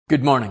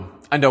Good morning,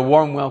 and a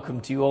warm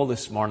welcome to you all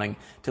this morning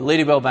to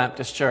Ladywell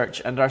Baptist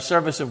Church and our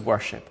service of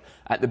worship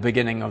at the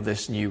beginning of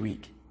this new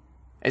week.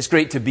 It's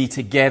great to be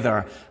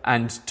together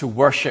and to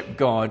worship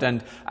God,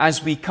 and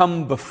as we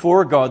come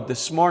before God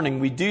this morning,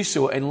 we do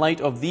so in light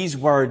of these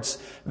words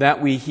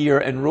that we hear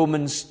in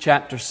Romans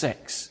chapter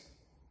 6.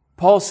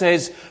 Paul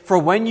says, "For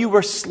when you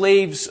were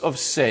slaves of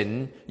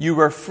sin, you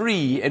were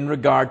free in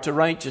regard to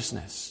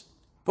righteousness.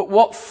 But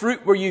what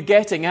fruit were you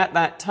getting at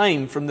that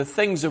time from the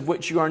things of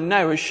which you are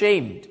now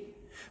ashamed?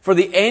 For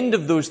the end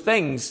of those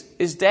things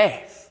is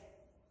death.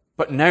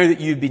 But now that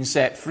you've been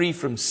set free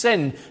from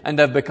sin and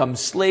have become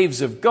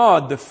slaves of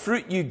God, the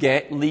fruit you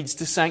get leads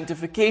to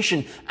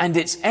sanctification, and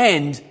its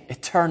end,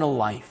 eternal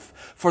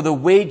life. For the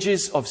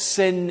wages of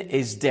sin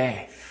is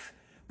death,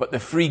 but the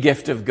free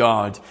gift of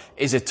God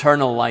is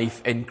eternal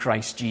life in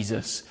Christ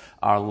Jesus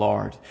our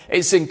Lord."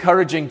 It's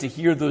encouraging to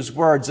hear those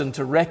words and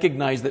to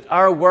recognize that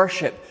our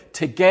worship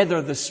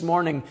together this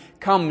morning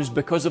comes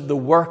because of the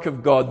work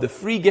of God, the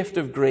free gift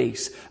of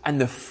grace,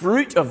 and the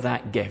fruit of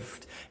that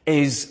gift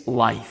is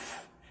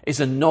life,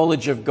 is a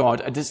knowledge of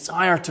God, a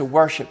desire to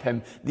worship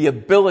Him, the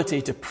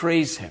ability to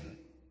praise Him,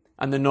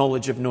 and the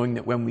knowledge of knowing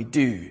that when we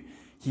do,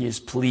 He is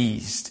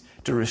pleased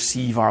to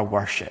receive our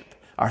worship,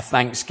 our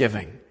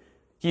thanksgiving.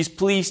 He's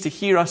pleased to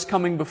hear us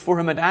coming before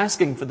Him and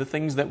asking for the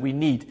things that we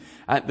need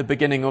at the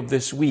beginning of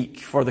this week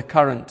for the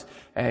current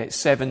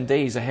 7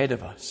 days ahead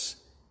of us.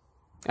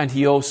 And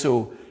He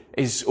also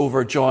is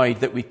overjoyed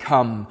that we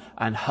come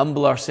and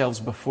humble ourselves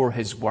before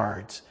His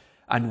Word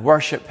and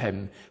worship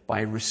Him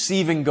by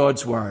receiving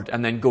God's Word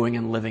and then going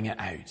and living it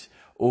out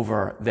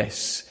over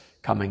this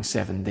coming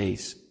 7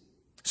 days.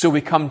 So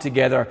we come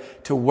together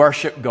to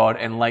worship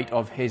God in light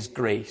of His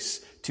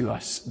grace to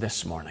us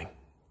this morning.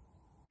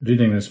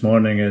 Reading this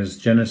morning is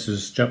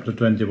Genesis chapter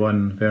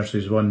 21,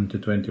 verses 1 to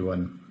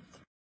 21.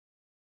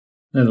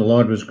 Now the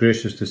Lord was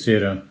gracious to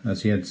Sarah,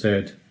 as He had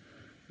said,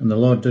 and the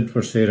Lord did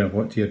for Sarah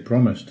what He had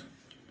promised.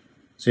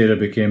 Sarah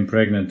became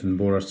pregnant and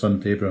bore a son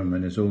to Abraham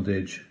in his old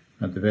age,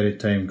 at the very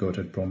time God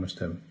had promised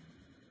him.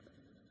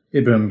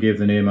 Abraham gave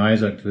the name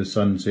Isaac to the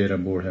son Sarah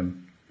bore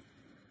him.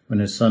 When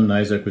his son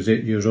Isaac was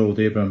 8 years old,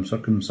 Abraham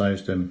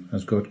circumcised him,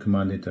 as God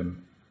commanded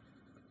him.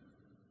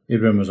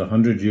 Abraham was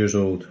 100 years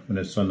old when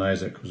his son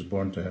Isaac was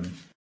born to him.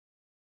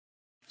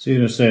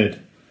 Sarah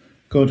said,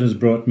 "God has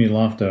brought me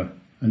laughter,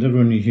 and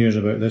everyone who hears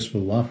about this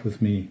will laugh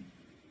with me."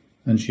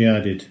 And she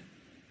added,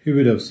 "Who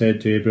would have said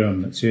to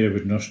Abraham that Sarah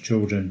would nurse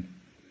children?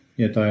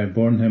 Yet I have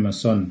borne him a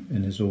son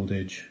in his old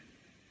age."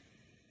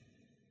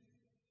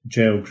 The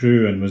child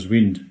grew and was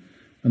weaned,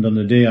 and on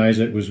the day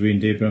Isaac was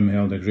weaned, Abraham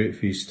held a great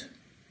feast.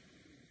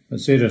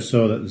 But Sarah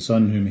saw that the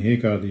son whom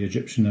Hagar the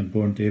Egyptian had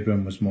borne to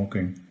Abraham was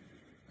mocking.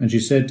 And she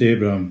said to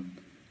Abraham,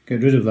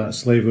 "Get rid of that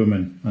slave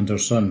woman and her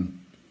son,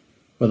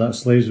 for that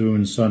slave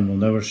woman's son will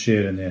never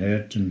share in the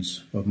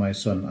inheritance of my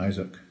son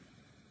Isaac."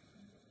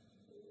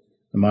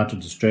 The matter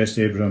distressed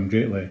Abraham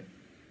greatly,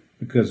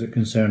 because it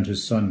concerned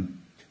his son.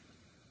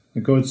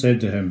 But God said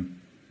to him,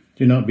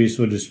 "Do not be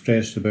so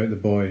distressed about the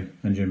boy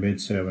and your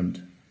maidservant.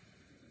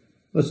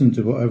 Listen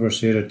to whatever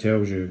Sarah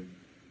tells you,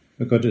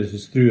 because it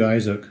is through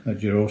Isaac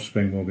that your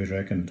offspring will be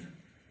reckoned.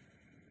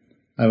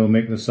 I will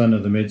make the son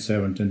of the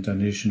maidservant into a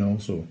nation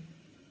also,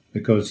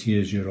 because he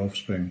is your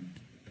offspring."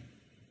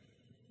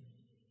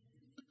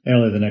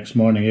 Early the next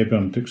morning,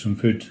 Abraham took some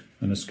food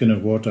and a skin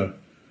of water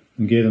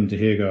and gave them to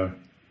Hagar.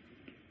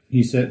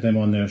 He set them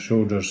on their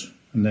shoulders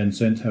and then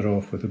sent her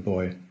off with the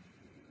boy.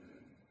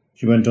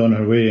 She went on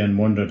her way and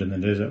wandered in the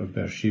desert of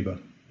Beersheba.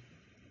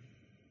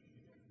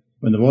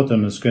 When the water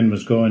and the skin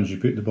was gone, she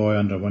put the boy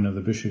under one of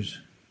the bushes.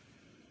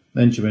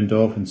 Then she went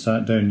off and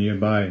sat down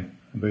nearby,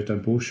 about a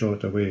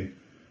bowshot away,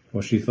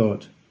 for she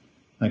thought,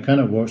 "I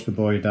cannot watch the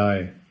boy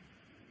die."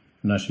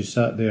 And as she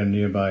sat there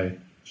nearby,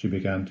 she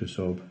began to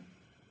sob.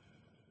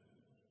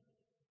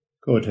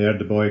 God heard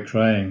the boy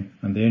crying,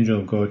 and the angel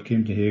of God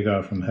came to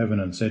Hagar from heaven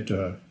and said to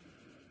her,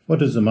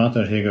 "What is the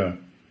matter, Hagar?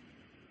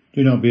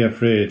 Do not be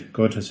afraid.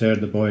 God has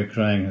heard the boy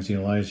crying as he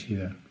lies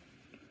here.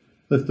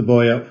 Lift the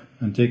boy up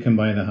and take him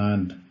by the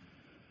hand,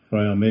 for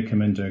I will make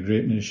him into a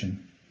great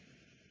nation."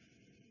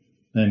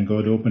 Then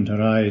God opened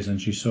her eyes,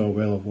 and she saw a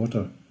well of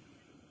water.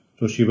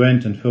 So she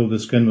went and filled the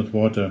skin with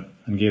water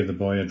and gave the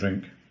boy a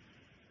drink.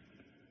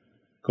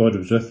 God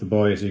was with the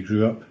boy as he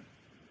grew up.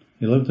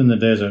 He lived in the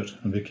desert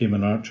and became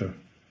an archer.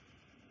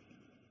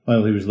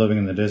 While he was living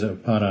in the desert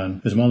of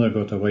Paran, his mother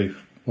got a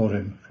wife for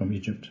him from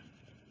Egypt.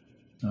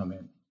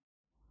 Amen.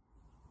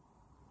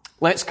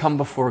 Let's come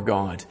before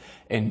God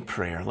in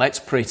prayer. Let's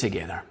pray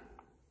together.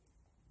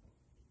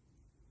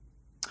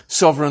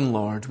 Sovereign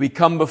Lord, we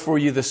come before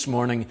you this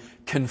morning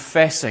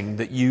confessing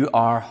that you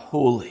are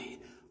holy,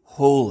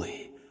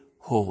 holy,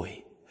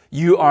 holy.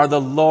 You are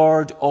the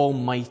Lord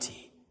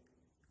Almighty.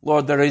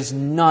 Lord, there is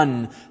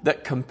none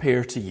that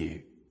compare to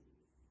you.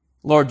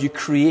 Lord, you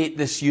create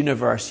this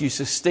universe, you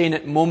sustain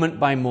it moment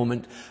by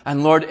moment,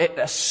 and Lord, it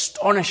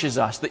astonishes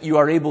us that you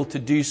are able to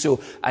do so,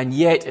 and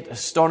yet it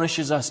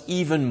astonishes us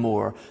even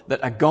more that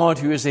a God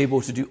who is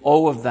able to do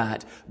all of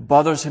that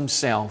bothers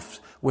himself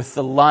with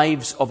the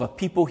lives of a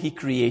people he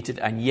created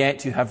and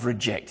yet who have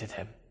rejected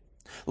him.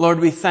 Lord,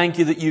 we thank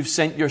you that you've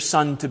sent your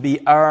Son to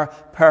be our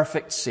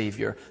perfect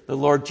Saviour, the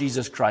Lord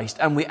Jesus Christ.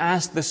 And we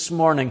ask this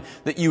morning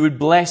that you would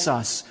bless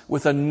us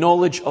with a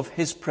knowledge of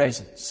his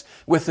presence,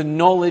 with a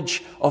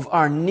knowledge of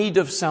our need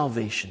of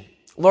salvation.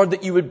 Lord,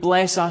 that you would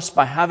bless us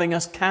by having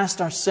us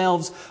cast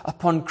ourselves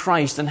upon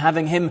Christ and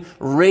having him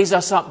raise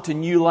us up to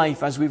new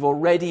life, as we've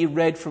already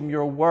read from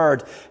your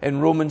word in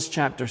Romans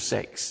chapter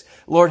 6.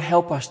 Lord,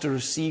 help us to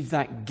receive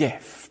that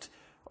gift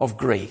of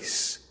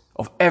grace,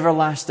 of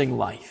everlasting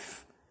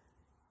life.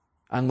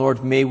 And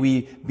Lord, may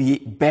we be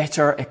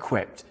better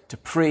equipped to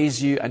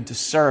praise you and to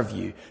serve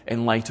you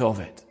in light of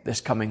it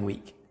this coming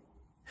week.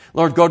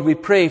 Lord God, we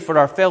pray for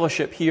our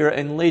fellowship here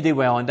in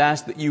Ladywell and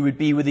ask that you would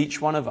be with each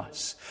one of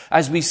us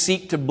as we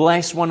seek to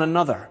bless one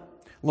another.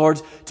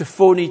 Lord, to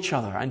phone each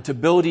other and to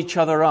build each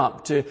other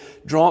up, to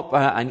drop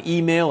an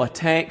email, a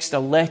text, a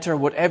letter,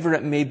 whatever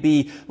it may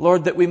be.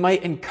 Lord, that we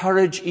might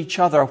encourage each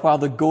other while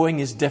the going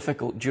is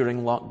difficult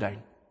during lockdown.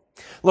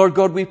 Lord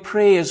God, we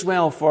pray as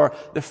well for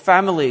the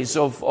families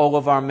of all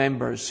of our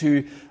members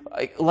who,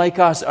 like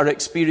us, are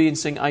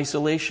experiencing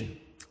isolation.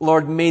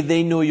 Lord, may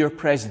they know your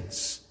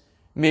presence.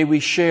 May we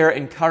share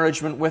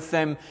encouragement with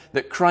them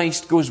that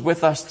Christ goes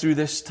with us through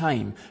this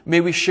time.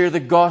 May we share the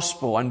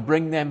gospel and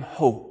bring them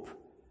hope.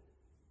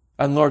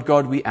 And Lord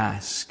God, we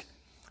ask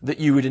that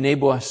you would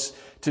enable us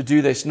to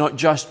do this not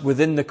just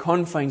within the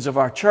confines of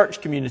our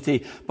church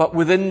community, but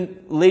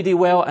within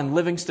Ladywell and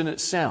Livingston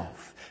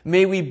itself.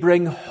 May we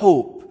bring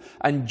hope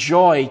and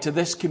joy to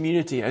this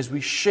community as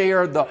we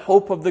share the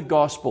hope of the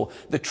gospel,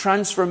 the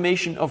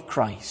transformation of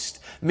Christ.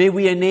 May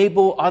we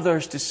enable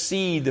others to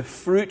see the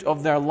fruit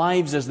of their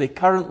lives as they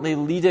currently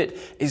lead it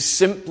is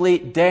simply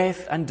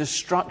death and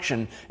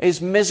destruction,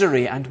 is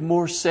misery and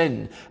more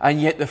sin,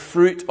 and yet the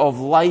fruit of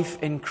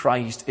life in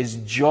Christ is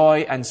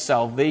joy and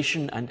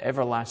salvation and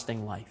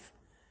everlasting life.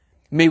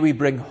 May we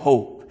bring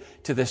hope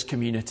to this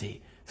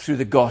community through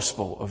the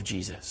gospel of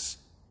Jesus.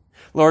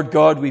 Lord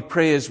God, we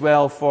pray as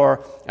well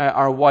for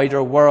our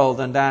wider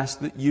world and ask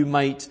that you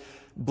might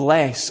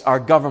bless our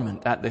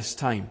government at this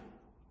time.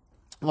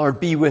 Lord,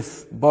 be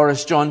with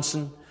Boris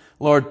Johnson.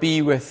 Lord,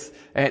 be with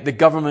the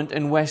government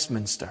in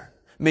Westminster.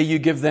 May you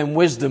give them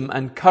wisdom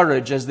and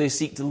courage as they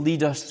seek to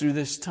lead us through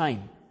this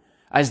time,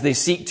 as they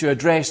seek to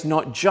address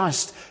not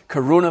just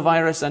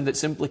coronavirus and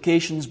its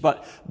implications,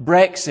 but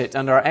Brexit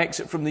and our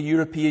exit from the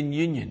European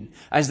Union,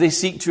 as they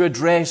seek to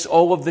address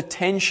all of the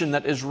tension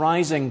that is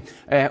rising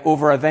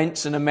over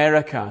events in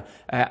America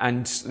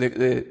and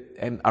the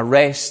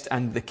arrest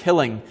and the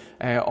killing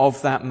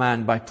of that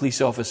man by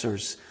police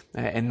officers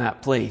in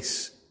that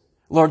place.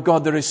 Lord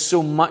God, there is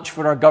so much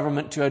for our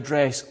government to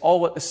address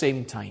all at the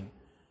same time.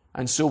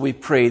 And so we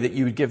pray that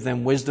you would give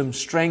them wisdom,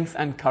 strength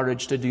and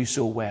courage to do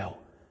so well.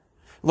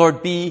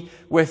 Lord, be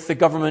with the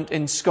government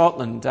in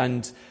Scotland,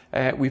 and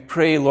we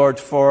pray, Lord,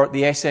 for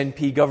the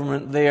SNP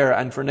government there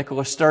and for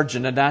Nicola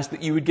Sturgeon, and ask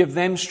that you would give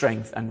them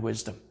strength and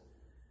wisdom.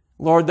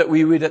 Lord, that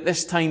we would at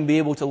this time be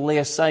able to lay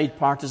aside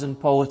partisan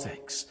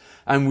politics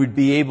and would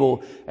be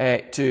able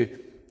to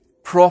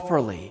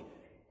properly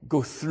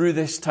go through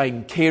this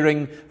time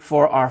caring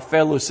for our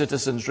fellow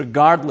citizens,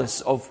 regardless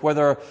of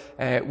whether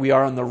we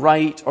are on the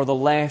right or the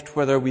left,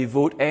 whether we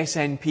vote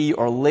SNP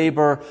or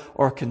Labour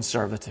or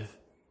Conservative.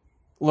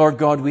 Lord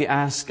God, we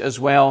ask as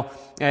well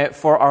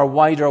for our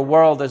wider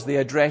world as they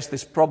address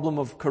this problem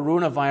of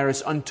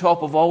coronavirus on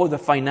top of all of the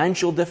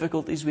financial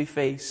difficulties we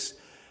face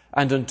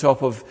and on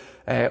top of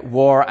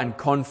war and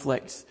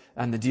conflict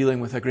and the dealing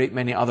with a great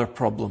many other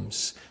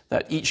problems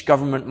that each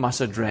government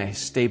must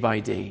address day by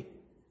day.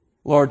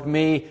 Lord,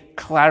 may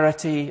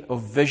clarity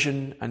of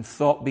vision and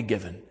thought be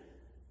given.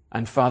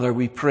 And Father,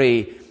 we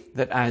pray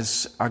that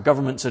as our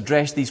governments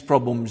address these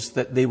problems,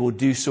 that they will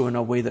do so in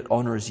a way that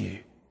honours you.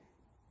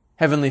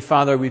 Heavenly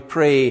Father, we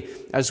pray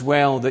as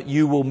well that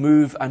you will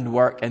move and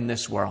work in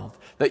this world,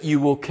 that you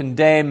will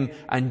condemn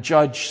and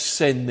judge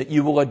sin, that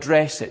you will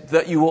address it,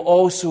 that you will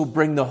also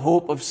bring the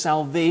hope of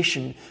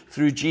salvation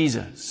through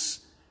Jesus.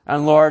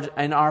 And Lord,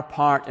 in our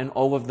part in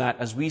all of that,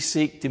 as we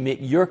seek to make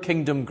your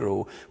kingdom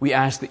grow, we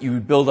ask that you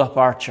would build up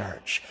our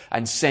church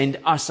and send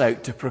us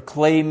out to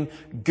proclaim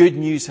good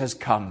news has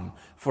come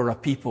for a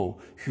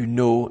people who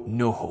know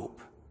no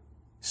hope,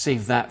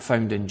 save that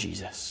found in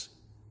Jesus.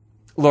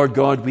 Lord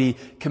God, we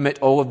commit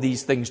all of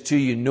these things to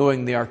you,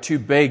 knowing they are too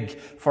big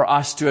for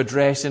us to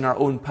address in our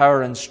own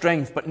power and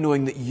strength, but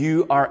knowing that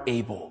you are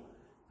able.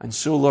 And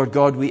so, Lord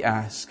God, we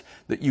ask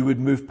that you would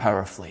move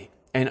powerfully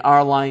in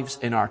our lives,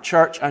 in our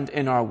church, and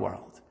in our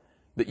world,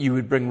 that you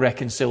would bring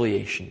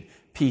reconciliation,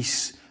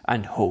 peace,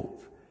 and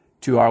hope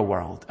to our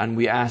world. And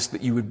we ask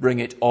that you would bring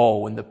it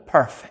all in the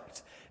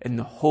perfect, in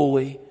the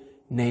holy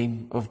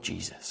name of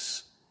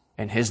Jesus.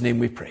 In his name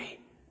we pray.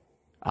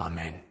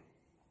 Amen.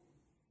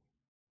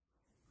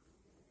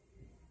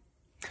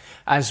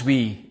 As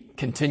we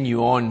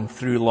continue on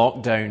through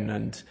lockdown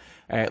and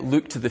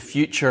look to the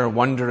future,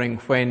 wondering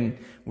when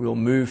we'll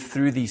move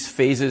through these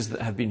phases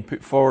that have been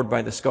put forward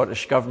by the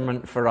Scottish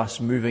Government for us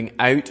moving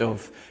out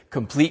of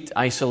complete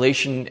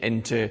isolation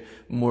into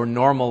more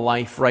normal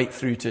life right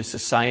through to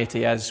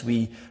society as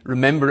we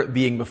remember it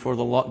being before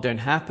the lockdown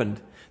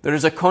happened. There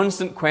is a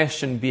constant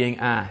question being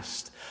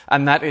asked,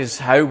 and that is,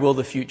 how will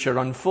the future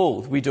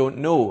unfold? We don't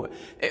know.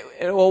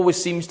 It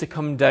always seems to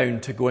come down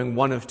to going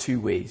one of two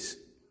ways.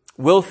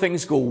 Will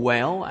things go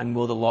well, and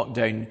will the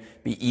lockdown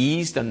be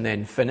eased and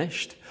then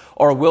finished?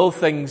 Or will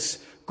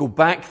things go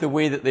back the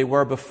way that they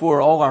were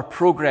before? All our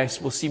progress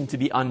will seem to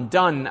be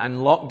undone, and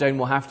lockdown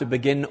will have to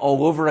begin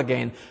all over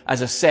again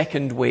as a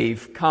second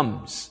wave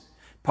comes.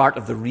 Part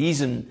of the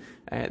reason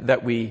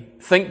that we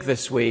think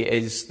this way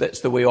is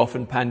that's the way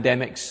often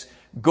pandemics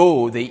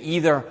go. They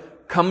either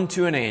come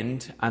to an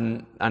end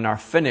and are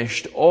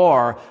finished,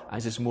 or,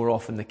 as is more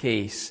often the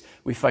case,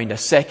 we find a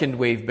second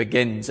wave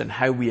begins, and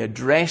how we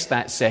address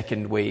that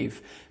second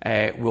wave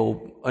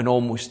will, in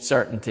almost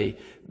certainty,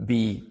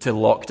 be to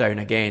lock down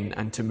again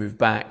and to move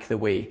back the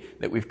way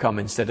that we've come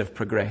instead of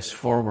progress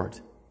forward.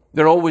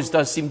 There always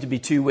does seem to be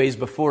two ways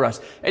before us.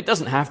 It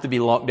doesn't have to be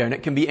lockdown.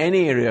 It can be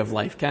any area of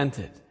life, can't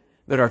it?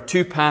 There are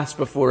two paths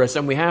before us,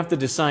 and we have to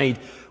decide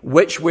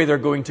which way they're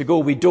going to go.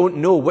 We don't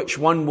know which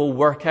one will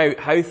work out,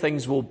 how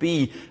things will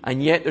be,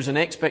 and yet there's an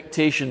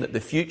expectation that the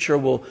future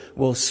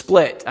will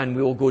split and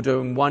we will go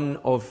down one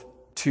of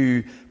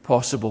two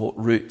possible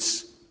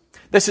routes.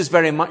 This is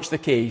very much the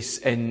case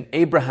in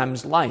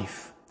Abraham's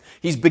life.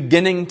 He's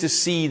beginning to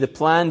see the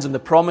plans and the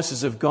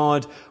promises of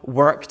God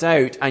worked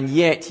out, and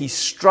yet he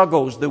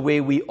struggles the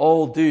way we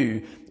all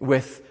do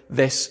with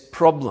this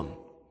problem.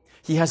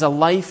 He has a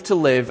life to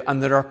live,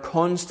 and there are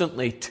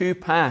constantly two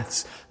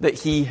paths that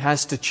he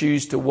has to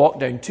choose to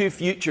walk down, two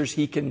futures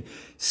he can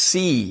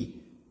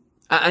see.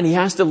 And he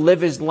has to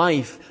live his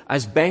life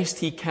as best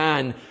he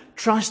can,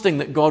 trusting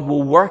that God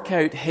will work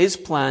out his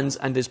plans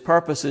and his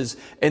purposes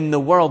in the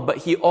world. But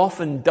he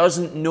often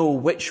doesn't know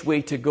which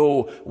way to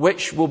go,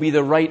 which will be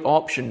the right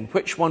option,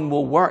 which one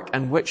will work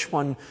and which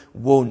one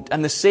won't.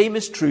 And the same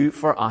is true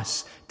for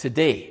us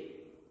today.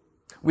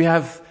 We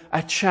have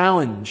a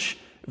challenge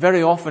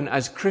very often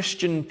as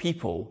Christian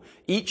people,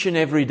 each and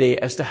every day,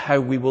 as to how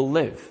we will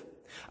live.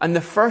 And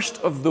the first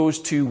of those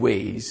two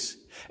ways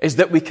is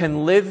that we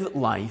can live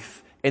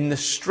life in the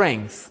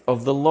strength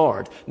of the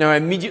Lord. Now,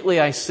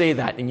 immediately I say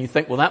that, and you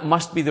think, well, that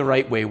must be the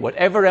right way.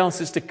 Whatever else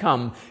is to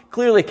come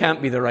clearly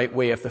can't be the right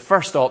way if the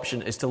first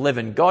option is to live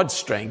in God's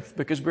strength,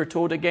 because we're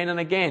told again and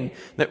again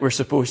that we're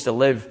supposed to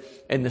live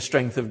in the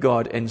strength of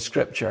God in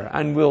Scripture.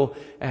 And we'll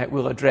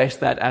address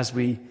that as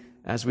we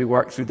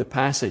work through the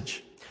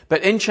passage.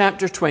 But in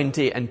chapter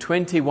 20 and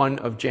 21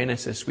 of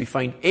Genesis, we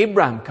find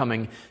Abraham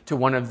coming to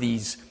one of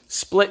these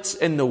splits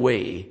in the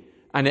way,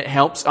 and it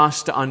helps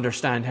us to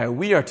understand how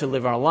we are to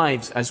live our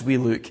lives as we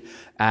look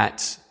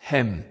at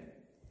him.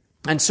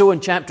 And so in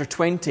chapter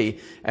 20,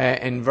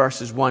 in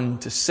verses 1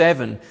 to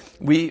 7,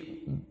 we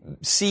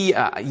see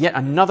yet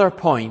another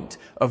point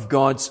of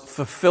God's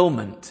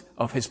fulfillment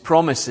of his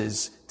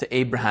promises to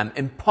Abraham,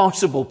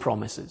 impossible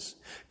promises.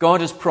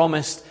 God has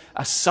promised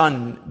a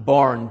son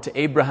born to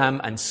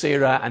Abraham and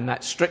Sarah, and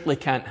that strictly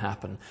can't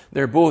happen.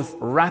 They're both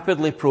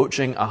rapidly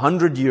approaching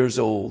 100 years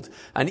old,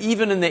 and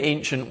even in the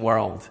ancient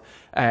world,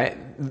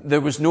 there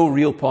was no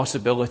real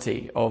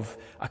possibility of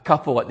a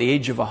couple at the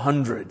age of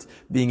 100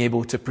 being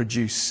able to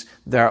produce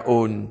their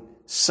own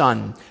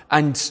son.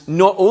 And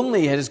not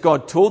only has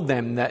God told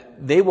them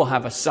that they will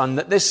have a son,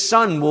 that this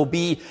son will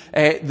be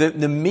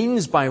the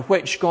means by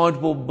which God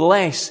will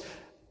bless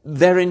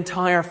their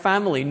entire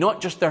family, not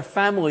just their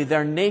family,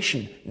 their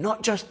nation,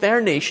 not just their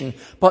nation,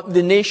 but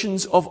the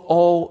nations of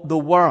all the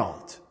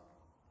world,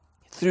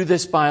 through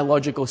this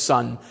biological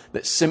son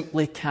that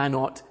simply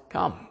cannot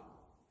come.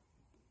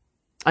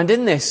 And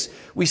in this,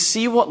 we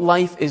see what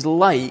life is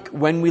like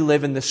when we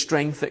live in the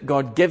strength that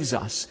God gives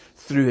us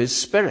through his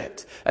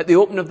Spirit. At the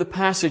open of the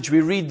passage,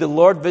 we read, the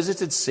Lord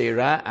visited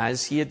Sarah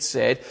as he had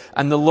said,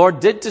 and the Lord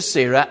did to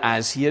Sarah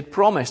as he had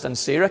promised. And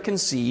Sarah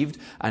conceived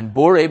and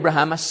bore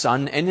Abraham a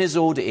son in his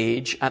old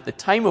age at the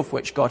time of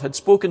which God had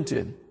spoken to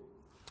him.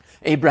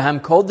 Abraham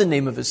called the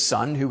name of his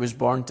son who was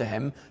born to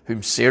him,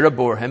 whom Sarah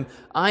bore him,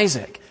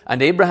 Isaac.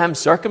 And Abraham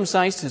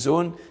circumcised his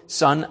own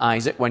son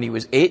Isaac when he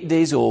was 8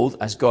 days old,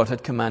 as God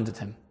had commanded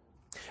him.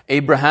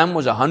 Abraham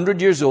was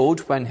 100 years old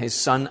when his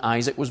son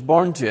Isaac was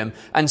born to him.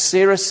 And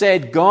Sarah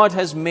said, God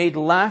has made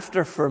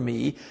laughter for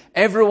me.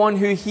 Everyone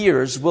who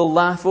hears will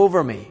laugh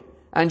over me.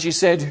 And she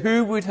said,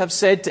 who would have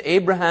said to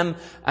Abraham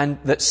and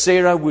that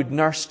Sarah would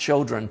nurse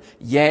children?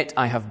 Yet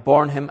I have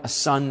borne him a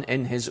son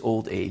in his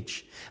old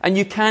age. And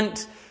you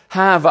can't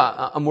have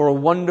a more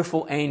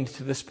wonderful end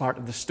to this part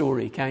of the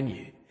story, can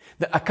you?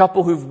 That a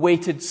couple who've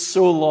waited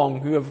so long,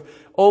 who have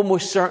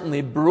almost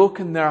certainly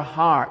broken their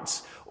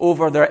hearts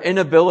over their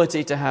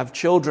inability to have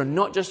children,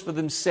 not just for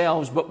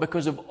themselves, but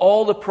because of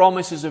all the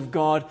promises of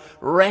God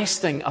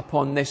resting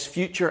upon this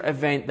future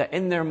event that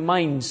in their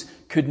minds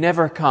could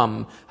never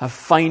come, have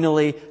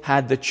finally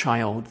had the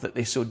child that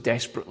they so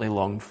desperately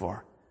longed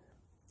for.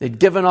 They'd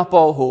given up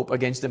all hope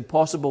against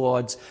impossible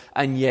odds,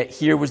 and yet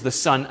here was the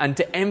son. And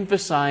to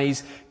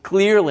emphasize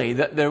clearly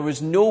that there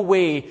was no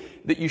way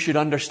that you should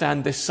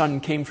understand this son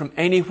came from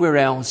anywhere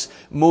else,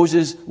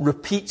 Moses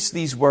repeats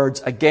these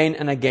words again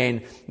and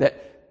again,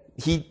 that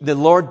the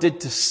Lord did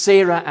to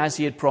Sarah as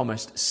he had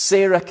promised.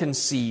 Sarah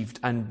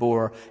conceived and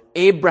bore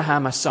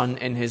Abraham a son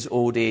in his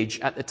old age,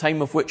 at the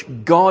time of which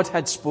God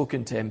had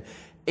spoken to him.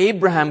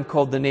 Abraham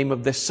called the name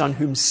of this son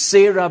whom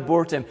Sarah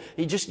bore to him.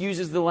 He just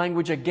uses the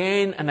language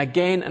again and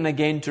again and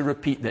again to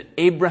repeat that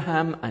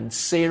Abraham and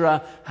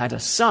Sarah had a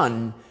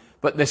son,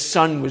 but this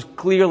son was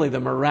clearly the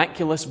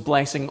miraculous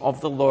blessing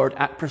of the Lord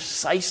at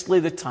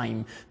precisely the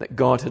time that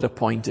God had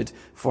appointed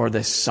for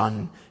this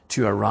son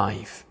to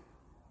arrive.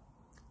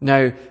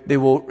 Now, they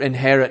will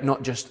inherit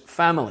not just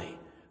family,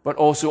 but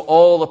also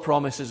all the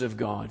promises of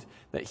God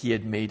that he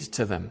had made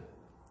to them.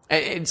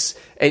 It's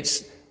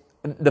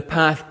the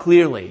path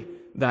clearly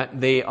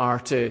that they are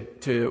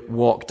to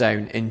walk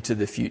down into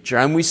the future.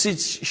 And we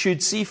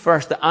should see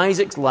first that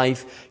Isaac's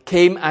life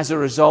came as a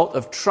result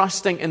of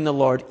trusting in the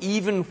Lord,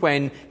 even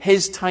when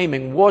his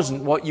timing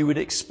wasn't what you would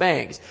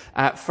expect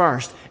at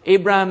first.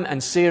 Abraham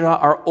and Sarah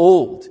are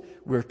old,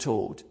 we're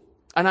told.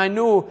 And I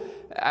know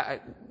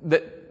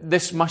that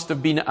this must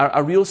have been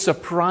a real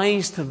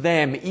surprise to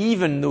them,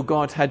 even though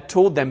God had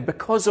told them,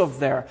 because of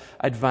their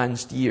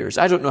advanced years.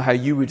 I don't know how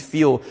you would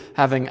feel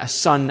having a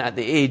son at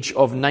the age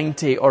of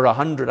 90 or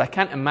 100. I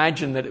can't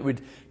imagine that it would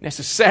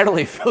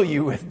necessarily fill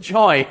you with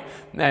joy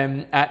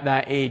at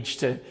that age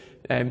to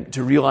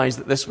realize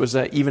that this was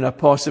even a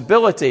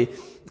possibility.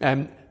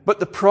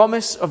 But the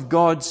purpose of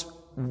God's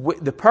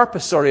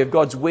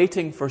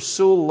waiting for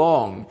so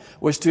long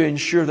was to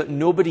ensure that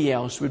nobody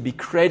else would be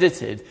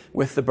credited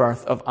with the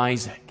birth of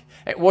Isaac.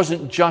 It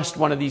wasn't just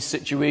one of these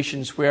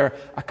situations where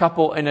a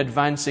couple in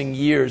advancing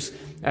years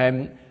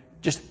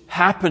just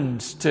happened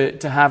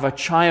to have a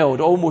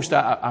child, almost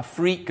a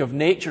freak of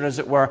nature, as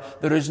it were.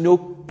 There is no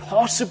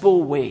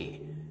possible way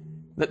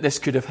that this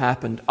could have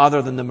happened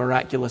other than the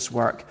miraculous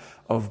work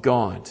of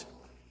God.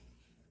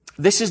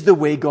 This is the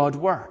way God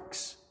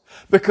works,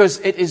 because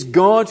it is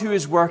God who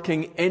is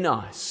working in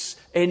us,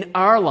 in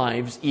our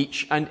lives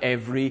each and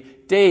every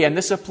day. And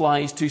this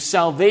applies to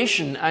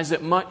salvation as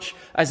much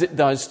as it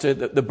does to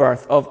the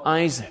birth of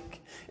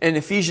Isaac. In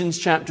Ephesians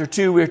chapter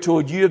 2, we're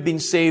told, you have been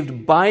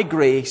saved by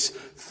grace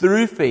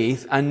through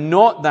faith, and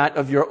not that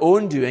of your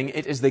own doing.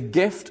 It is the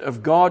gift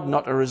of God,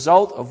 not a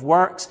result of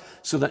works,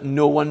 so that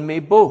no one may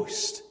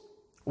boast.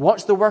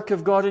 What's the work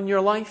of God in your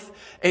life?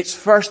 It's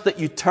first that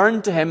you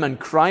turn to Him and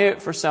cry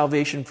out for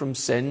salvation from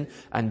sin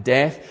and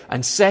death.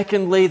 And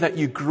secondly, that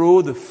you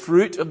grow the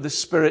fruit of the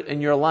Spirit in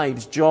your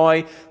lives.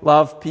 Joy,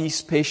 love,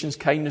 peace, patience,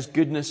 kindness,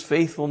 goodness,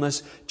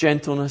 faithfulness,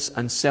 gentleness,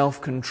 and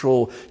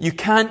self-control. You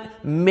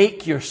can't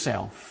make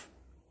yourself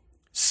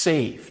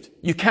saved.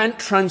 You can't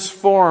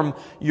transform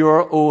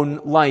your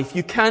own life.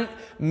 You can't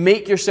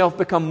make yourself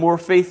become more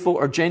faithful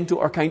or gentle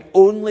or kind.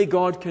 Only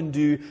God can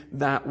do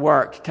that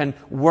work, can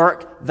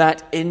work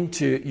that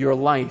into your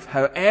life.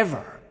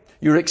 However,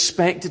 you're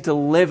expected to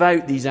live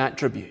out these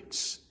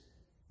attributes.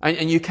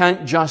 And you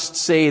can't just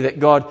say that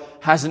God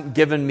hasn't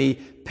given me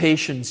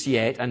patience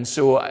yet, and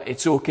so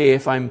it's okay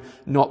if I'm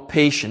not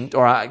patient,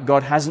 or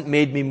God hasn't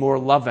made me more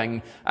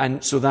loving,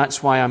 and so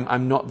that's why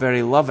I'm not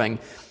very loving.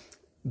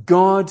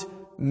 God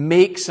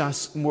makes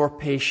us more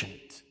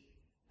patient,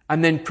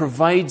 and then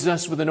provides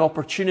us with an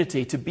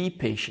opportunity to be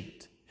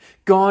patient.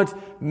 God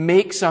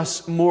makes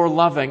us more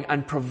loving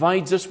and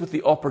provides us with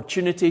the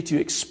opportunity to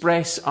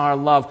express our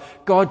love.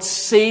 God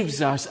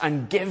saves us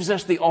and gives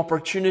us the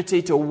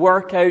opportunity to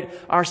work out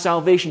our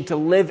salvation, to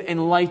live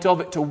in light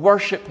of it, to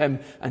worship Him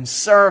and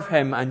serve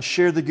Him and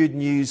share the good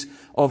news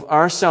of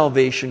our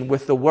salvation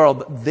with the world,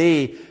 that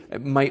they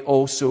might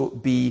also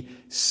be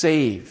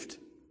saved.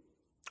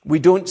 We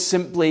don't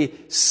simply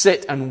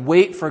sit and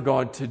wait for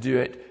God to do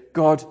it.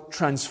 God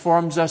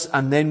transforms us,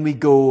 and then we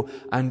go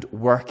and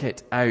work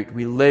it out.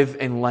 We live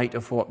in light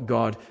of what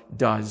God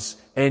does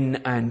in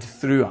and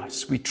through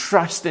us. We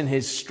trust in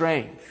His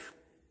strength,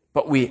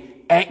 but we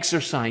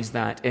exercise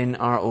that in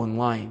our own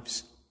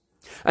lives.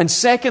 And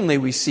secondly,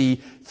 we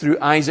see through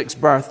Isaac's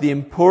birth the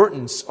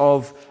importance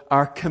of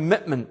our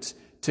commitment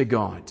to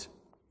God.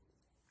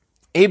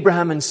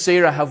 Abraham and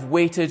Sarah have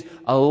waited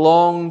a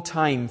long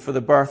time for the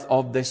birth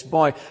of this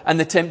boy, and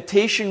the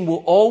temptation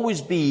will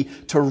always be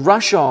to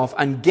rush off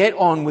and get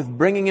on with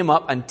bringing him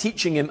up and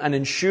teaching him and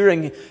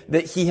ensuring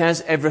that he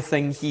has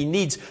everything he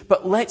needs.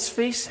 But let's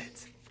face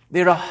it,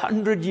 they're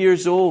 100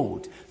 years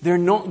old. They're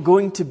not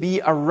going to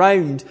be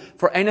around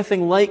for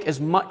anything like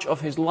as much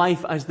of his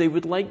life as they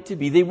would like to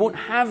be. They won't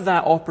have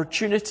that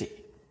opportunity.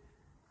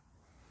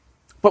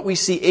 But we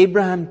see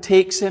Abraham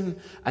takes him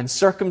and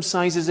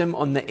circumcises him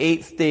on the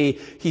 8th day.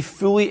 He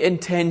fully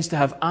intends to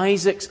have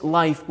Isaac's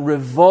life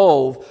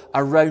revolve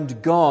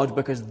around God,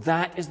 because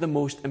that is the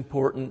most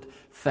important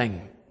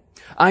thing.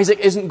 Isaac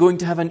isn't going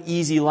to have an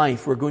easy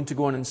life. We're going to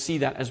go on and see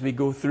that as we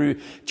go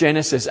through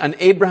Genesis. And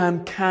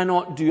Abraham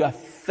cannot do a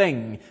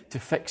thing to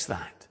fix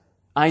that.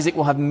 Isaac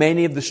will have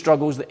many of the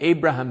struggles that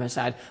Abraham has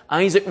had.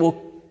 Isaac will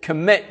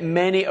commit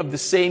many of the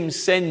same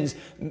sins,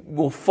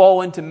 will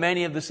fall into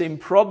many of the same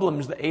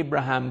problems that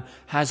Abraham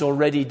has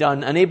already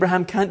done. And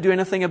Abraham can't do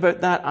anything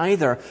about that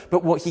either.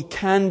 But what he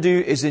can do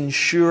is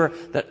ensure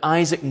that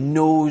Isaac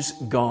knows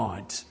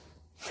God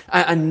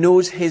and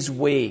knows his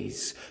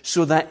ways,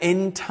 so that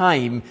in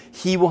time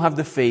he will have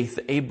the faith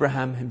that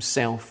Abraham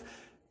himself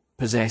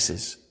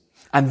possesses.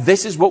 And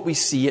this is what we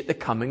see at the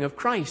coming of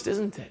Christ,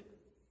 isn't it?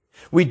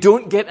 We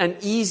don't get an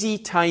easy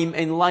time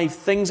in life.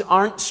 Things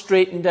aren't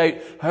straightened out.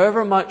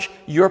 However much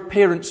your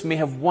parents may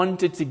have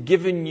wanted to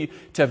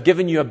have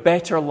given you a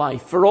better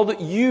life, for all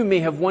that you may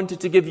have wanted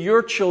to give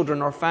your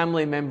children or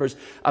family members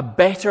a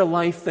better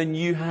life than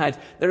you had,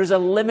 there is a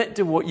limit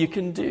to what you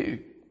can do.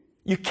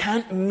 You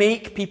can't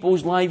make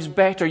people's lives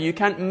better. You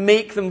can't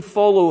make them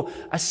follow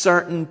a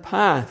certain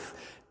path.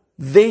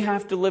 They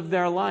have to live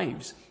their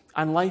lives,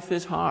 and life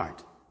is hard.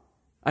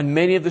 And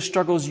many of the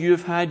struggles you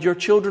have had, your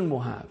children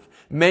will have.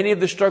 Many of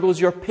the struggles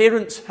your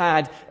parents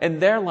had in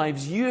their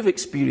lives, you have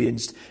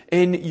experienced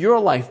in your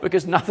life,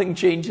 because nothing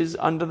changes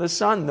under the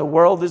sun. The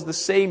world is the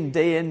same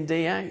day in,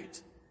 day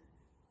out.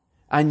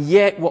 And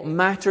yet what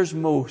matters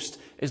most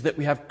is that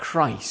we have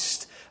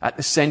Christ at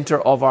the center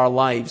of our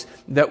lives,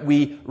 that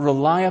we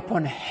rely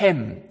upon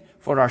Him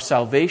for our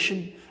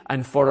salvation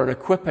and for our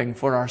equipping,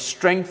 for our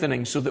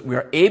strengthening, so that we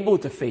are able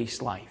to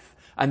face life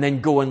and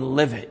then go and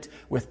live it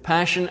with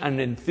passion and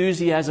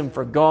enthusiasm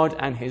for God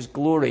and His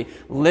glory,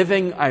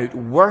 living out,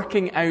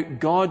 working out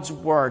God's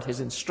word, His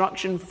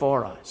instruction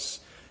for us,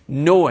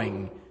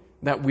 knowing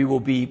that we will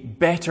be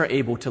better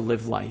able to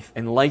live life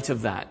in light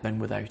of that than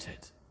without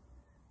it.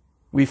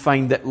 We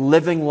find that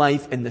living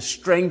life in the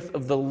strength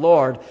of the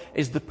Lord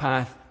is the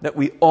path that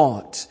we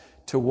ought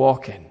to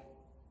walk in.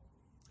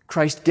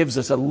 Christ gives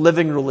us a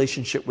living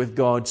relationship with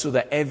God, so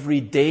that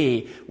every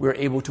day we're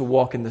able to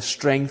walk in the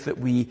strength that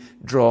we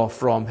draw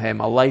from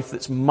Him. A life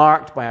that's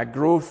marked by a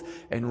growth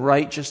in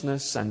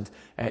righteousness and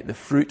the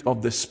fruit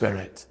of the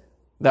Spirit,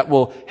 that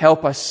will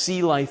help us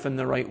see life in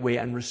the right way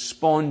and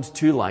respond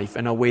to life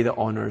in a way that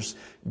honors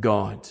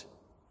God.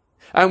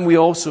 And we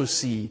also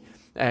see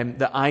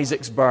that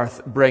Isaac's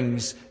birth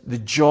brings the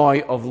joy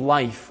of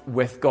life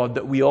with God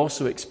that we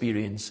also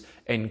experience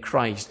in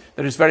Christ.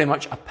 There is very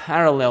much a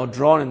parallel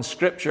drawn in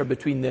Scripture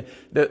between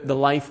the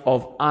life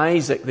of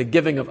Isaac, the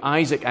giving of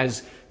Isaac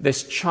as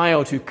this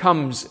child who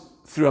comes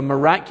through a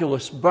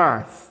miraculous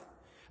birth,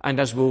 and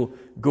as we'll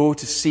go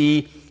to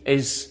see,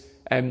 is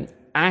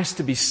asked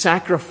to be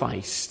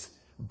sacrificed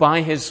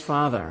by his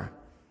father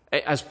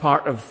as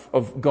part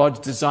of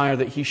God's desire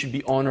that he should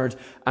be honored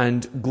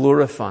and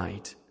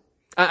glorified.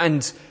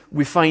 And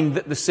we find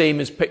that the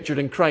same is pictured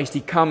in Christ. He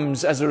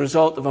comes as a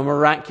result of a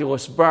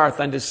miraculous birth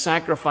and is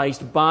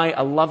sacrificed by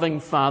a loving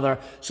Father,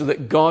 so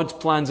that God's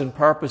plans and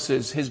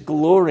purposes, His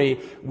glory,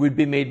 would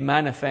be made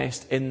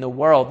manifest in the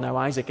world. Now,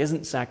 Isaac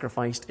isn't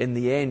sacrificed in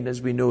the end, as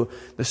we know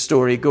the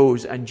story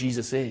goes, and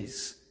Jesus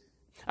is.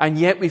 And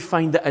yet we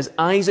find that as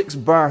Isaac's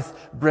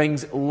birth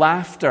brings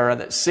laughter,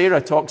 that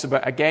Sarah talks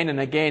about again and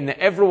again, that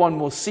everyone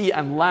will see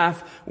and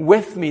laugh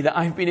with me that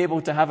I've been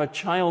able to have a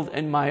child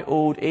in my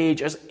old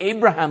age, as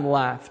Abraham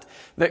laughed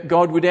that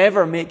God would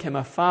ever make him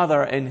a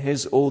father in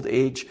his old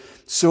age,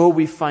 so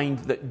we find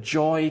that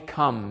joy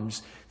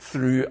comes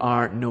through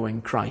our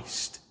knowing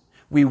Christ.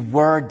 We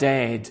were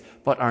dead,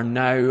 but are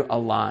now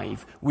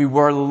alive. We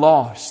were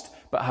lost,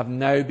 but have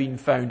now been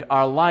found.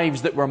 Our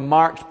lives that were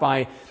marked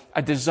by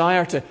a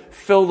desire to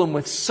fill them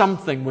with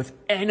something, with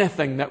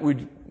anything that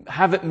would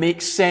have it make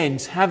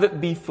sense, have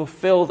it be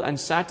fulfilled and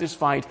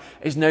satisfied,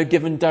 is now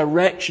given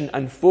direction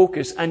and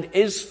focus, and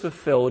is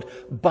fulfilled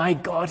by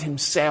God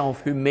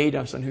Himself, who made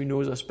us and who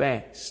knows us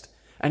best.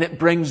 And it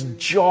brings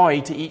joy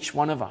to each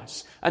one of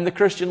us. And the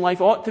Christian life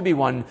ought to be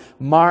one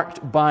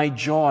marked by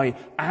joy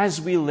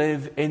as we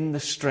live in the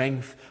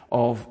strength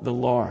of the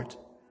Lord.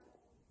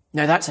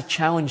 Now that's a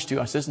challenge to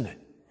us, isn't it?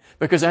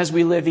 Because as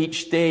we live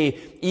each day,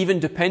 even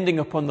depending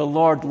upon the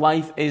Lord,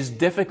 life is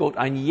difficult,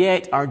 and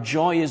yet our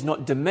joy is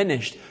not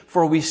diminished,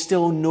 for we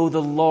still know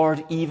the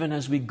Lord even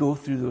as we go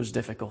through those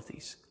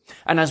difficulties.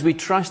 And as we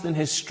trust in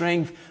His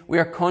strength, we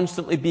are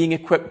constantly being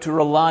equipped to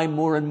rely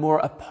more and more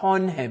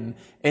upon Him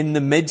in the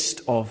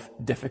midst of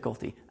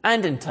difficulty,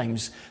 and in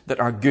times that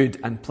are good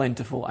and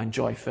plentiful and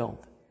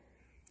joy-filled.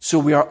 So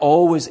we are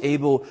always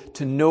able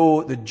to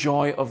know the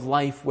joy of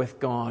life with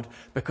God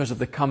because of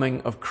the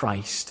coming of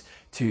Christ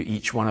to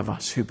each one of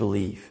us who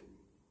believe.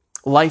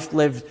 Life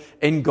lived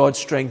in God's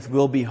strength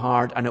will be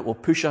hard, and it will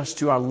push us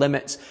to our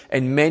limits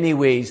in many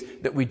ways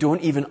that we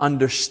don't even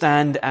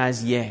understand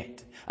as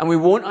yet. And we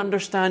won't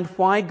understand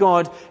why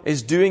God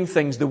is doing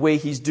things the way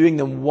He's doing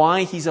them,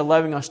 why He's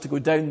allowing us to go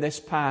down this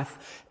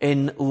path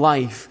in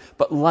life.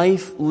 But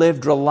life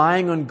lived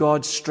relying on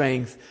God's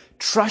strength,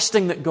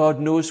 trusting that God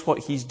knows what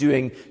He's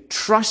doing,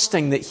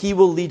 trusting that He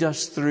will lead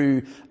us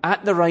through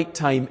at the right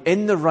time,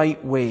 in the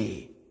right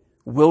way,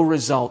 will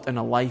result in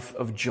a life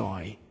of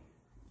joy,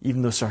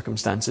 even though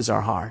circumstances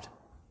are hard.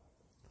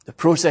 The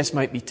process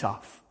might be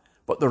tough,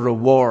 but the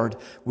reward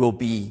will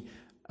be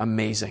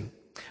amazing.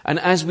 And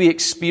as we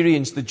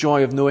experience the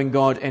joy of knowing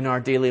God in our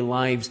daily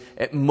lives,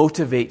 it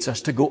motivates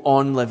us to go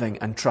on living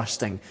and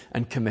trusting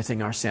and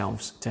committing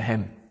ourselves to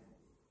Him.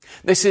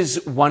 This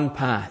is one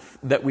path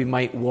that we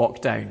might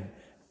walk down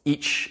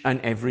each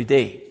and every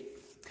day.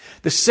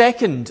 The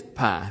second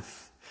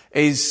path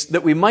is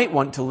that we might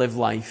want to live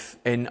life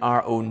in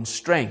our own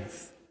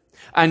strength.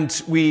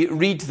 And we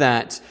read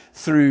that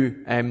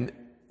through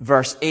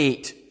verse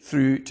 8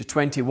 through to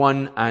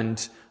 21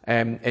 and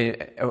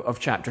of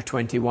chapter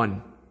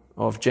 21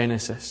 of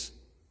Genesis.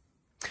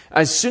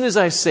 As soon as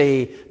I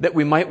say that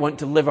we might want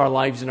to live our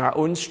lives in our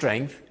own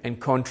strength, in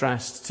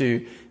contrast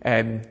to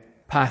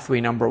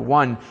pathway number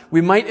 1,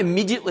 we might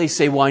immediately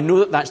say, well, I know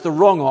that that's the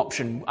wrong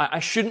option. I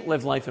shouldn't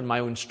live life in my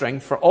own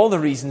strength for all the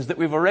reasons that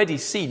we've already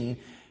seen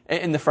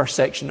in the first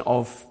section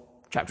of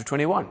chapter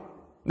 21.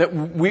 That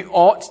we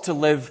ought to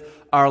live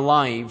our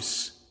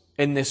lives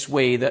in this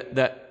way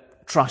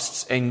that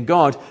trusts in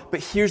God.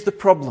 But here's the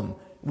problem.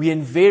 We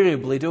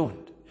invariably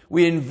don't.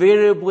 We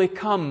invariably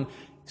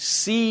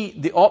see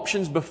the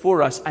options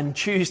before us and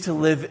choose to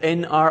live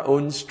in our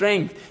own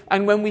strength.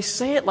 And when we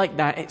say it like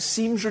that, it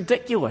seems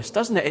ridiculous,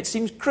 doesn't it? It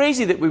seems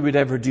crazy that we would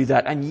ever do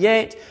that, and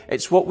yet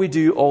it's what we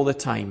do all the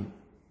time.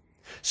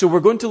 So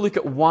we're going to look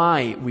at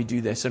why we do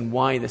this and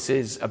why this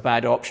is a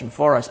bad option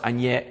for us,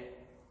 and yet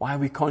why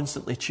we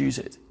constantly choose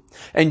it.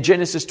 In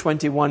Genesis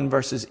 21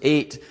 verses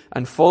 8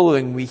 and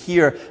following, we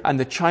hear, "And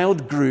the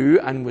child grew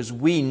and was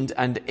weaned,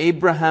 and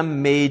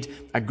Abraham made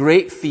a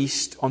great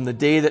feast on the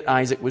day that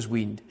Isaac was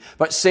weaned.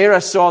 But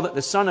Sarah saw that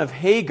the son of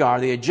Hagar,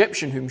 the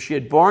Egyptian whom she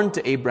had borne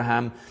to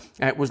Abraham,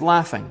 was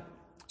laughing.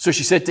 So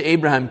she said to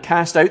Abraham,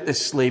 'Cast out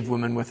this slave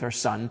woman with her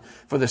son,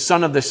 for the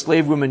son of the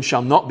slave woman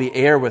shall not be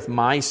heir with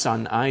my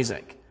son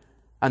Isaac.'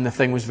 And the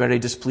thing was very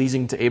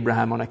displeasing to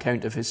Abraham on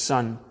account of his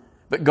son.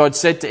 But God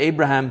said to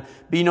Abraham,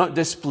 'Be not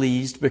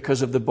displeased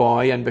because of the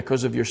boy and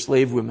because of your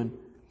slave woman.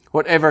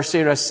 Whatever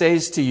Sarah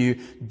says to you,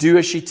 do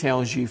as she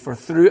tells you, for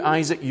through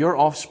Isaac your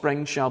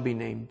offspring shall be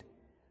named.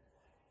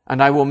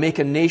 And I will make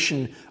a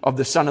nation of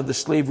the son of the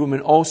slave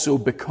woman also,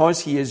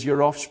 because he is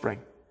your offspring.'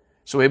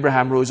 So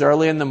Abraham rose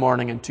early in the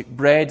morning and took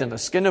bread and a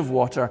skin of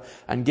water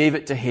and gave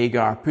it to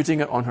Hagar,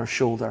 putting it on her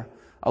shoulder,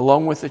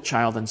 along with the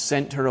child, and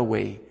sent her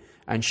away.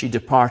 And she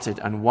departed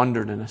and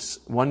wandered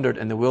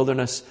in the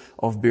wilderness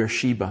of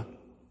Beersheba."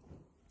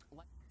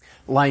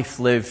 Life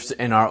lived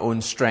in our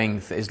own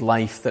strength is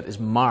life that is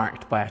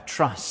marked by a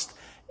trust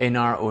in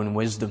our own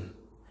wisdom.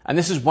 And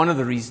this is one of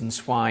the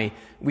reasons why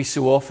we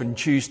so often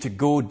choose to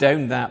go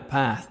down that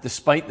path,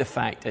 despite the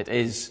fact it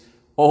is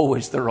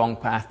always the wrong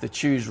path to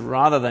choose,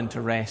 rather than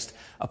to rest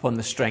upon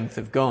the strength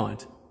of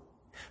God.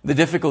 The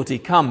difficulty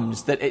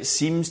comes that it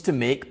seems to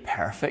make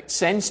perfect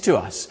sense to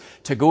us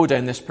to go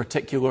down this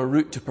particular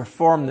route, to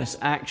perform this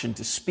action,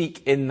 to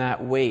speak in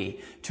that way,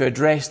 to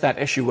address that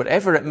issue,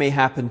 whatever it may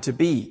happen to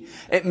be.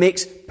 It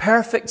makes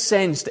perfect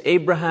sense to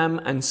Abraham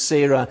and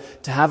Sarah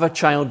to have a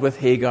child with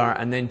Hagar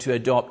and then to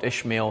adopt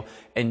Ishmael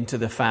into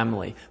the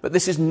family. But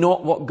this is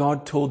not what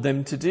God told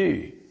them to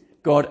do.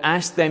 God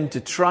asked them to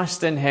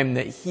trust in Him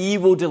that He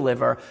will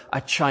deliver a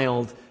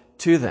child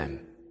to them.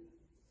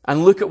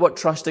 And look at what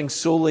trusting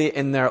solely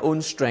in their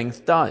own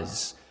strength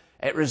does.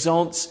 It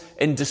results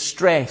in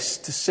distress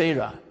to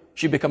Sarah.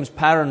 She becomes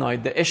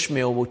paranoid that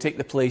Ishmael will take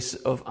the place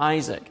of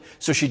Isaac,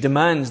 so she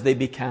demands they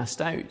be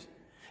cast out.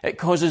 It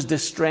causes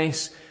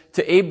distress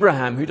to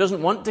Abraham, who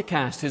doesn't want to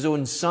cast his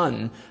own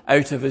son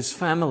out of his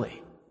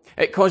family.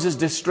 It causes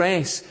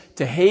distress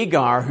to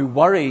Hagar, who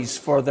worries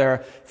for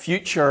their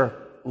future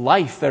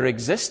life, their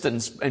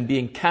existence, and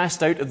being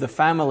cast out of the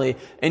family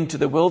into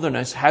the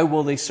wilderness. How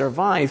will they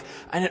survive?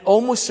 And it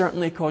almost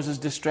certainly causes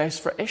distress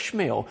for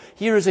Ishmael.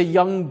 Here is a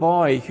young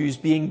boy who's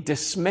being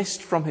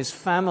dismissed from his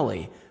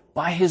family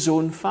by his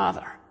own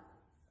father.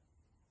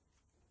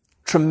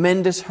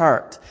 Tremendous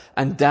hurt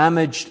and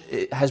damage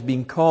has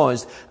been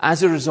caused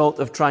as a result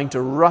of trying to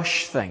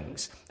rush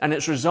things. And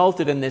it's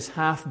resulted in this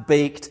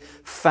half-baked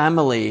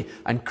family,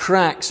 and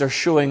cracks are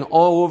showing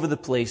all over the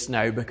place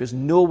now because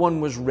no one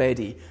was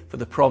ready for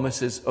the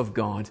promises of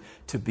God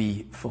to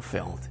be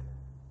fulfilled.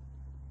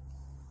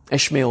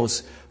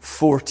 Ishmael's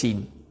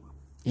 14.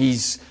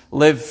 He's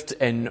lived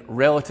in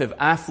relative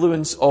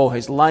affluence all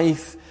his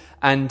life,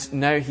 and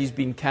now he's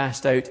been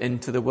cast out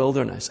into the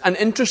wilderness. And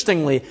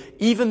interestingly,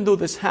 even though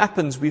this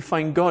happens, we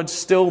find God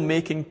still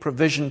making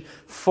provision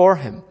for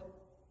him.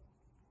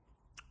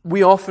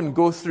 We often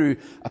go through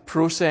a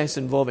process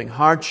involving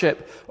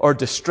hardship or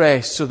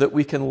distress so that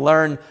we can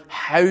learn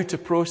how to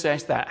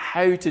process that,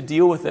 how to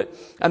deal with it.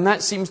 And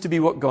that seems to be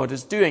what God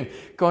is doing.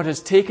 God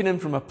has taken him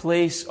from a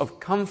place of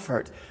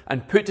comfort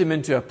and put him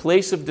into a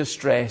place of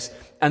distress.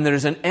 And there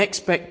is an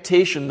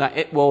expectation that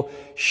it will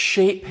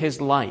shape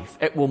his life.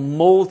 It will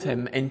mold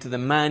him into the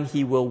man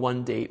he will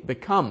one day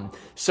become.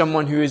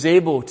 Someone who is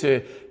able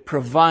to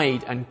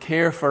provide and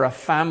care for a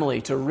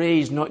family, to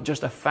raise not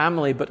just a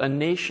family but a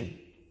nation.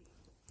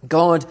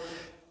 God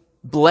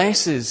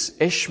blesses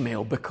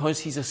Ishmael because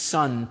he's a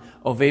son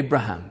of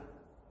Abraham.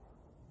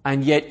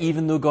 And yet,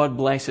 even though God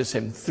blesses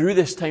him through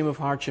this time of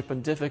hardship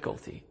and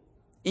difficulty,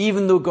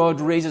 Even though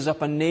God raises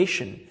up a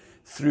nation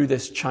through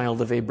this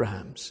child of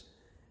Abraham's,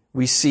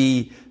 we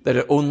see that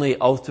it only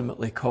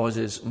ultimately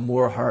causes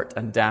more hurt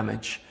and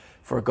damage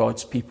for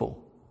God's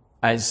people.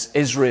 As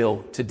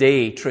Israel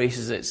today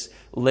traces its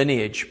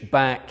lineage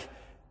back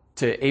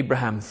to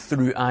Abraham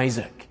through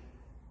Isaac,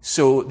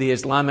 so the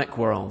Islamic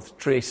world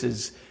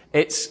traces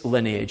its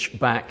lineage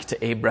back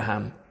to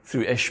Abraham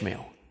through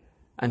Ishmael.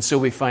 And so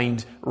we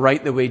find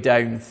right the way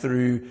down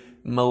through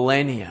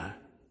millennia,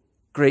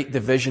 great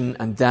division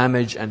and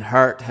damage and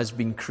hurt has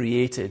been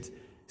created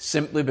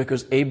simply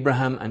because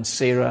Abraham and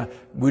Sarah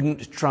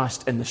wouldn't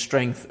trust in the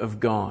strength of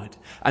God.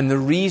 And the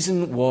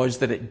reason was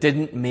that it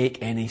didn't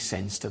make any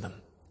sense to them.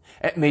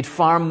 It made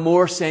far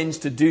more sense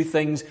to do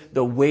things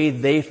the way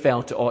they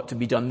felt it ought to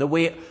be done, the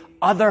way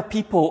other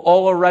people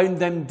all around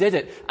them did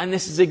it. And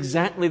this is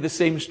exactly the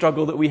same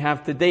struggle that we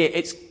have today.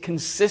 It's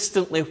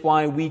consistently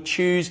why we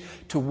choose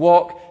to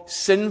walk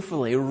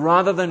sinfully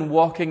rather than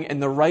walking in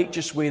the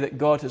righteous way that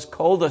God has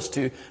called us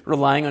to,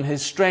 relying on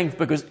His strength,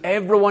 because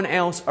everyone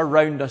else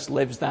around us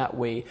lives that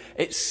way.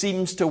 It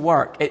seems to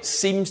work. It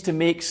seems to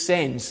make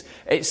sense.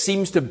 It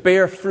seems to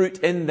bear fruit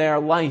in their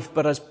life.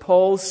 But as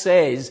Paul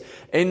says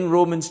in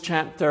Romans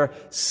chapter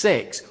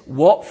 6,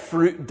 what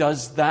fruit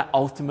does that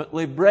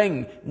ultimately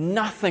bring?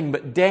 Nothing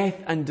but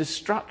death and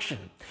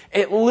destruction.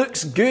 It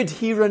looks good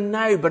here and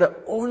now, but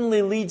it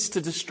only leads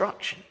to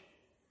destruction.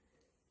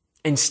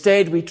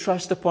 Instead, we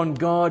trust upon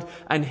God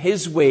and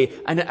His way,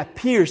 and it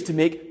appears to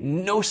make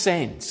no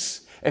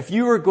sense. If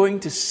you were going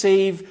to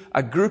save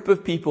a group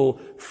of people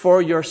for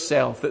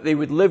yourself, that they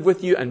would live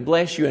with you and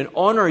bless you and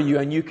honor you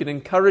and you could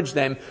encourage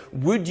them,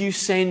 would you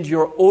send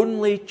your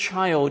only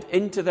child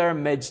into their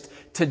midst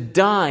to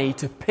die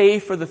to pay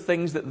for the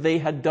things that they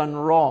had done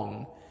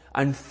wrong,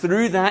 and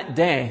through that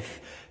death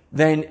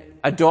then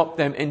adopt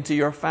them into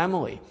your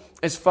family?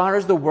 As far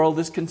as the world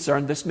is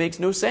concerned, this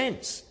makes no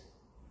sense.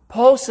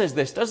 Paul says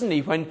this, doesn't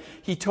he, when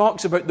he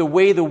talks about the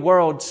way the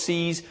world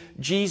sees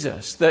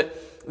Jesus,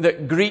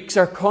 that Greeks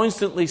are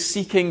constantly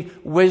seeking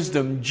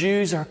wisdom,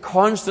 Jews are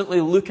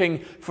constantly looking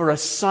for a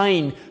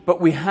sign,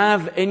 but we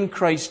have in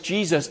Christ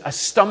Jesus a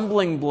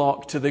stumbling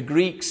block to the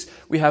Greeks.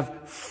 We have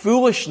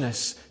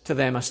foolishness to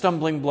them, a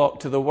stumbling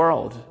block to the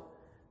world.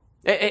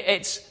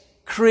 It's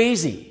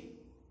crazy.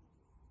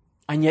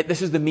 And yet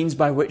this is the means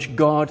by which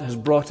God has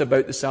brought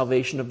about the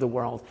salvation of the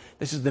world.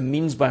 This is the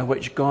means by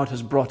which God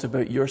has brought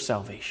about your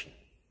salvation.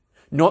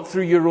 Not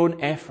through your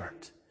own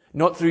effort,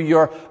 not through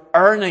your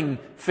earning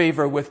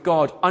favor with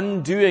God,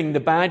 undoing the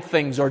bad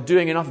things or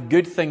doing enough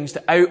good things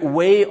to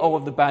outweigh all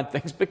of the bad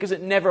things, because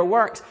it never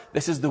works.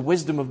 This is the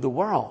wisdom of the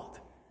world.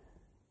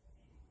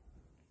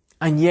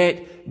 And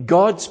yet,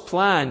 God's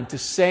plan to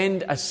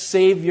send a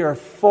Savior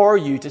for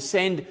you, to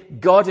send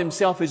God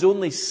Himself, His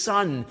only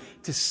Son,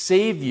 to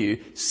save you,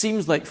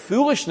 seems like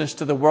foolishness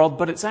to the world,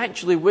 but it's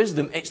actually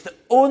wisdom. It's the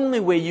only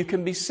way you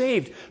can be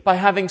saved, by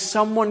having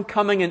someone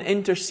coming and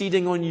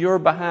interceding on your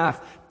behalf,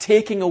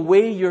 taking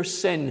away your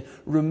sin,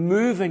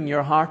 removing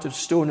your heart of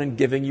stone and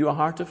giving you a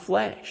heart of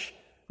flesh,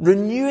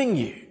 renewing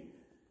you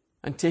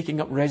and taking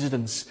up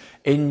residence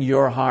in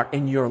your heart,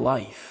 in your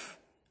life.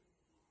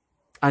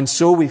 And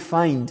so we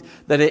find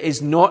that it is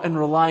not in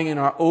relying on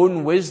our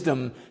own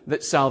wisdom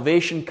that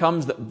salvation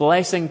comes, that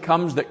blessing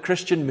comes, that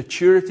Christian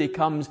maturity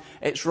comes.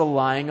 It's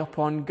relying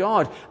upon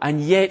God.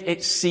 And yet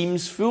it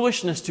seems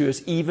foolishness to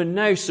us even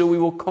now. So we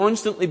will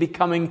constantly be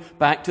coming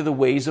back to the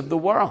ways of the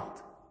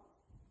world.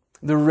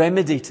 The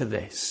remedy to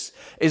this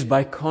is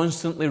by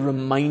constantly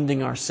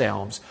reminding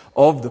ourselves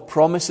of the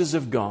promises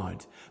of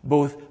God,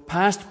 both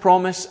past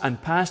promise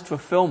and past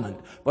fulfillment,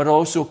 but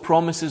also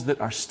promises that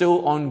are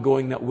still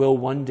ongoing that will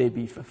one day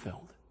be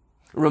fulfilled.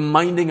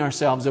 Reminding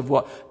ourselves of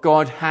what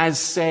God has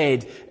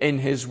said in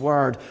His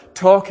Word,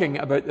 talking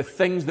about the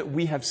things that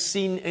we have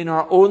seen in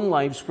our own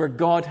lives where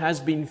God has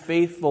been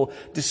faithful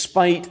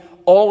despite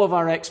all of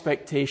our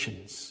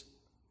expectations.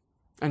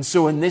 And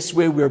so in this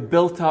way we're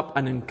built up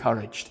and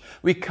encouraged.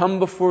 We come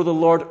before the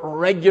Lord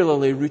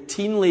regularly,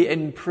 routinely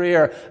in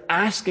prayer,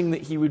 asking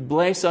that He would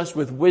bless us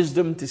with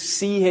wisdom to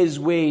see His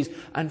ways,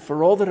 and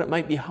for all that it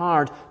might be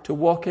hard, to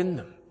walk in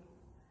them.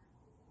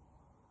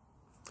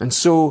 And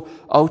so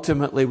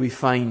ultimately we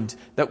find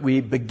that we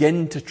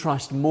begin to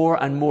trust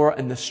more and more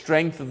in the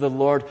strength of the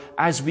Lord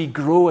as we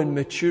grow in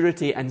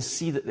maturity and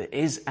see that there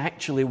is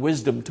actually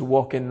wisdom to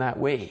walk in that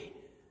way.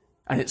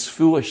 And it's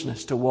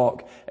foolishness to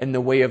walk in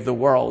the way of the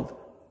world,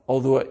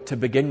 although to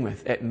begin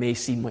with, it may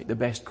seem like the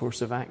best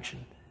course of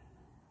action.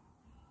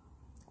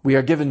 We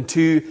are given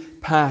two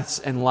paths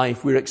in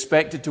life. We're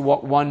expected to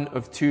walk one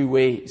of two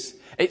ways.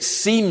 It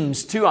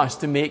seems to us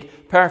to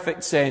make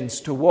perfect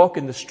sense to walk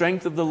in the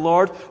strength of the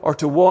Lord or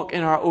to walk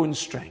in our own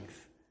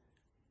strength.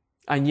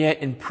 And yet,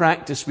 in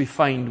practice, we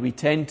find we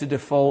tend to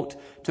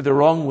default to the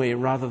wrong way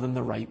rather than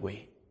the right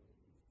way.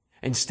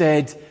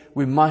 Instead,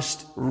 we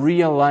must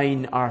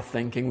realign our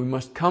thinking. We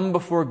must come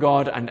before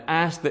God and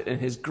ask that in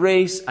His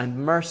grace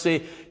and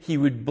mercy, He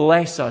would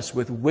bless us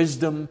with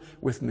wisdom,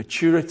 with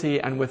maturity,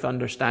 and with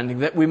understanding,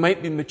 that we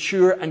might be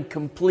mature and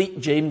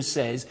complete, James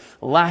says,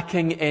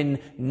 lacking in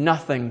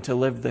nothing to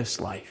live this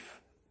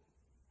life.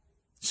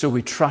 So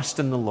we trust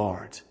in the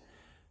Lord.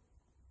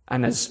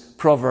 And as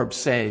Proverbs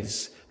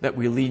says, that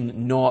we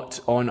lean not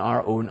on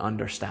our own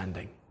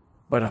understanding,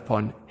 but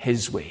upon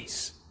his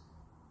ways.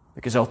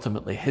 Because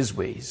ultimately his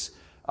ways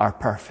are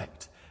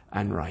perfect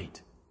and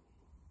right.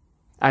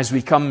 As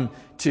we come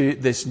to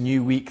this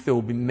new week, there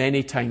will be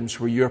many times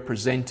where you're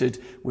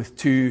presented with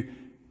two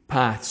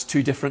paths,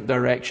 two different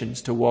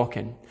directions to walk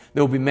in.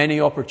 There will be many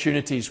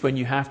opportunities when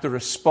you have to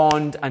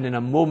respond and in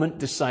a moment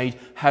decide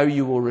how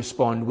you will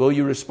respond. Will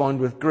you respond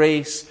with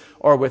grace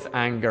or with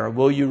anger?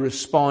 Will you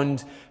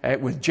respond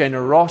with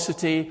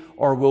generosity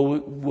or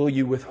will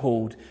you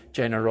withhold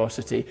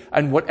generosity?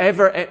 And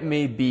whatever it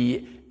may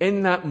be,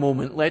 in that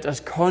moment, let us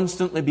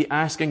constantly be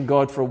asking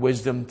God for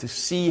wisdom to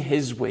see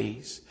his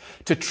ways,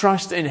 to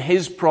trust in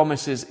his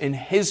promises, in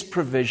his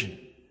provision,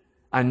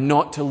 and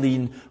not to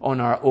lean on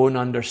our own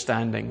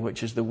understanding,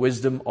 which is the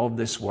wisdom of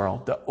this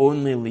world that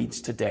only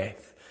leads to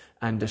death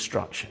and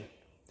destruction.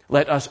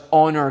 Let us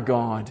honor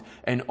God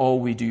in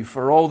all we do,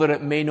 for all that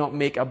it may not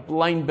make a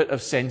blind bit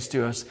of sense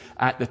to us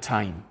at the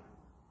time.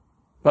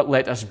 But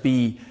let us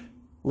be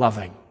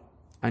loving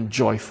and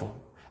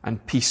joyful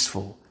and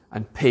peaceful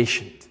and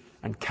patient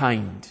and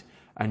kind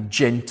and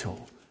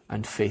gentle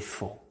and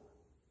faithful.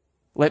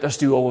 Let us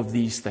do all of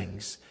these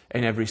things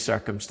in every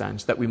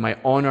circumstance, that we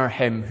might honor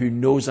him who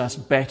knows us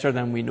better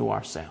than we know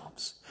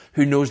ourselves,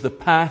 who knows the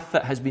path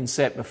that has been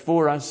set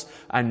before us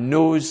and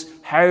knows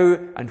how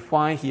and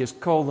why he has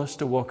called us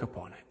to walk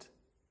upon it.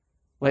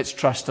 Let's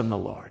trust in the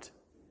Lord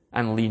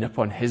and lean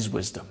upon his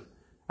wisdom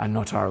and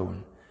not our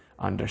own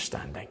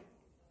understanding.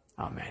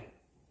 Amen.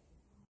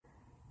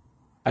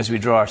 As we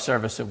draw our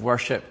service of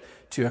worship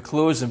to a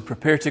close and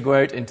prepare to go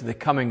out into the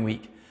coming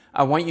week,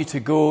 I want you to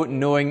go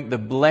knowing the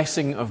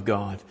blessing of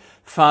God,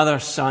 Father,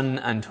 Son,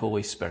 and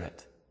Holy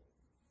Spirit.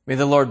 May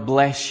the Lord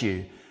bless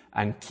you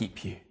and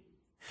keep you.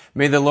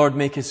 May the Lord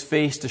make his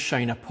face to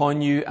shine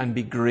upon you and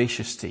be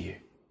gracious to you.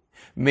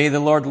 May the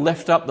Lord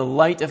lift up the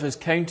light of his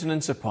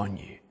countenance upon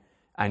you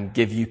and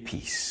give you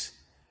peace.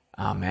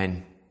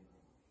 Amen.